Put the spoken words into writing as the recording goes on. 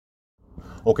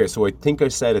Okay, so I think I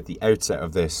said at the outset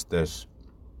of this that...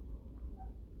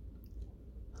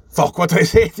 Fuck, what did I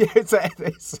say at the outset of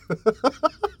this?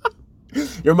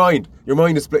 Your mind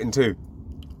is split in two.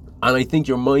 And I think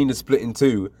your mind is split in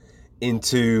two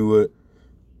into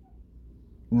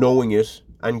knowing it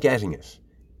and getting it,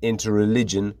 into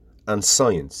religion and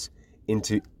science,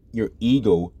 into your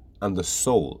ego and the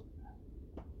soul.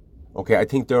 Okay, I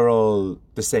think they're all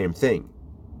the same thing.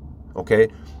 Okay?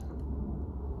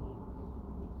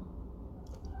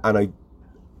 And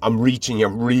I'm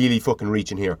really fucking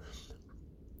reaching here.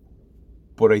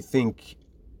 But I think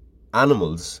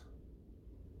animals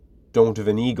don't have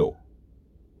an ego.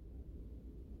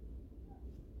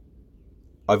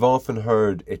 I've often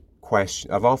heard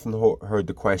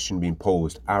the question being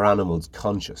posed, are animals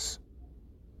conscious?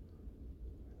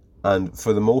 And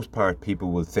for the most part,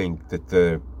 people will think that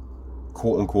the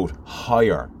quote-unquote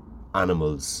higher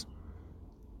animals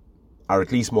are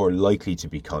at least more likely to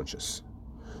be conscious.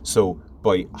 So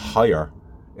by higher,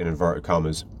 in inverted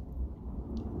commas,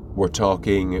 we're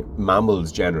talking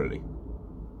mammals generally.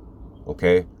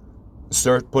 Okay?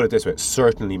 Put it this way,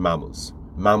 certainly mammals.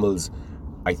 Mammals,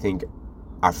 I think,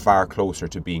 are far closer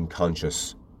to being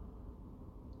conscious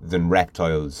than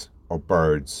reptiles or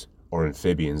birds or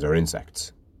amphibians or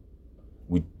insects.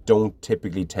 We don't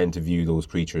typically tend to view those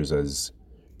creatures as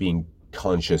being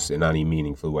conscious in any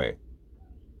meaningful way.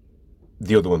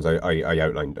 The other ones I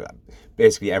outlined,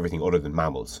 basically everything other than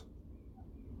mammals.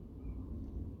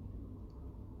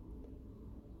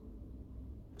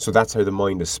 So that's how the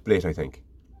mind is split, I think.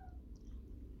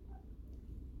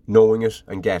 Knowing it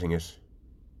and getting it,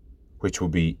 which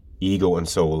would be ego and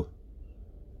soul.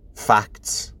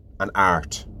 Facts and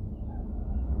art,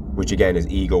 which again is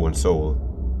ego and soul.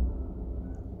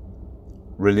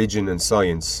 Religion and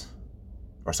science,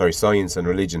 science and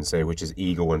religion, say, which is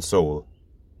ego and soul.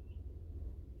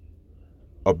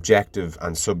 Objective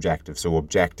and subjective. So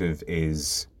objective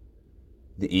is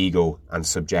the ego and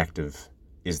subjective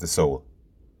is the soul.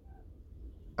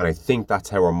 And I think that's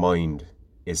how our mind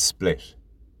is split.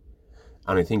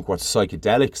 And I think what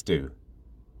psychedelics do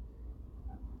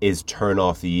is turn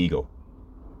off the ego.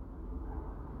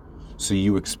 So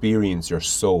you experience your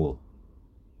soul.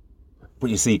 But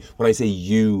you see, when I say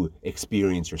you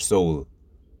experience your soul,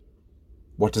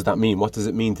 what does that mean? What does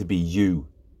it mean to be you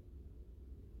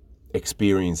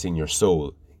experiencing your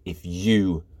soul if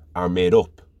you are made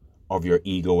up of your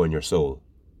ego and your soul?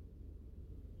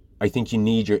 I think you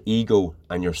need your ego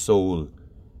and your soul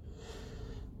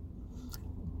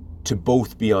to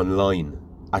both be online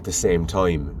at the same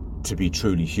time to be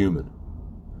truly human.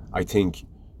 I think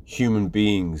human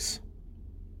beings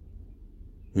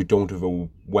who don't have a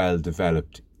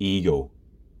well-developed ego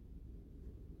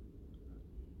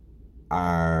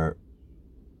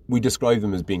we describe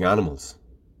them as being animals.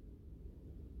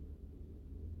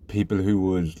 People who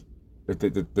would...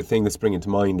 The thing that's springing to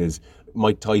mind is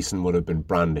Mike Tyson would have been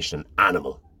brandished an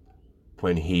animal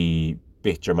when he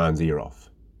bit your man's ear off.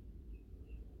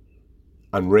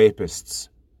 And rapists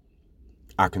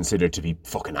are considered to be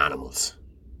fucking animals.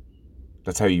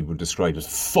 That's how you would describe it,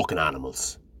 fucking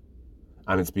animals.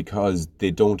 And it's because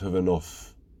they don't have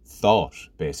enough thought,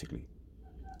 basically.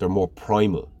 They're more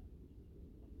primal.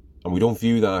 And we don't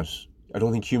view that... I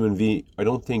don't think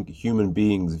human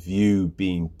beings view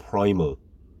being primal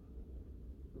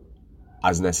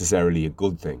as necessarily a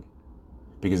good thing.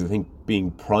 Because I think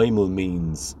being primal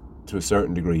means, to a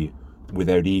certain degree,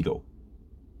 without ego.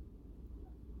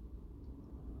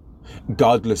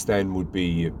 Godless then would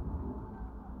be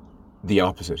the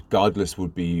opposite. Godless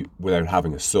would be without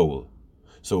having a soul.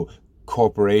 So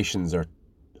corporations are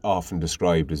often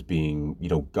described as being,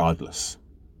 godless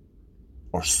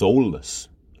or soulless.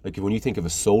 Like when you think of a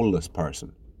soulless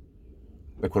person,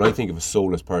 like when I think of a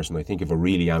soulless person, I think of a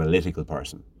really analytical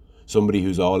person. Somebody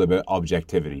who's all about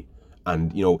objectivity.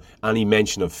 And, any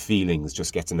mention of feelings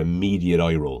just gets an immediate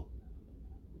eye roll.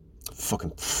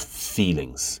 Fucking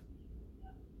feelings.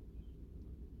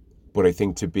 But I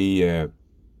think to be a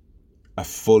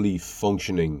fully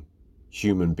functioning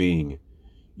human being,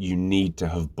 you need to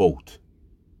have both.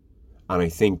 And I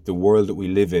think the world that we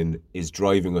live in is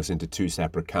driving us into two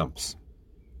separate camps.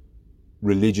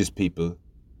 Religious people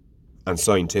and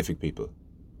scientific people.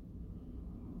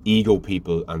 Ego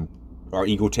people or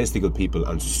egotistical people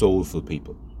and soulful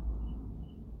people.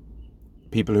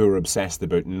 People who are obsessed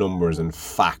about numbers and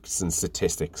facts and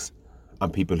statistics,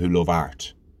 and people who love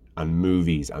art and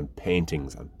movies and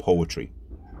paintings and poetry.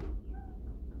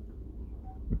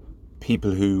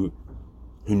 People who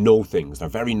know things, they're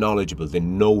very knowledgeable, they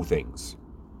know things,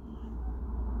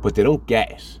 but they don't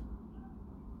get it.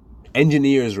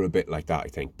 Engineers are a bit like that, I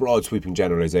think. Broad sweeping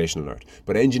generalization alert.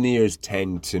 But engineers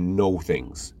tend to know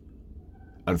things,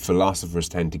 and philosophers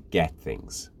tend to get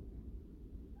things.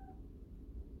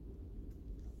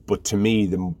 But to me,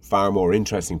 the far more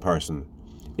interesting person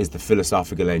is the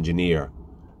philosophical engineer,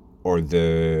 or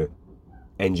the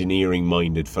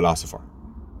engineering-minded philosopher.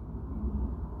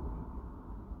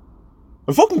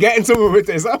 I'm fucking getting somewhere with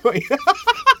this, am I?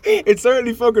 It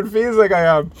certainly fucking feels like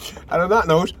I am. And on that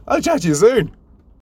note, I'll chat to you soon.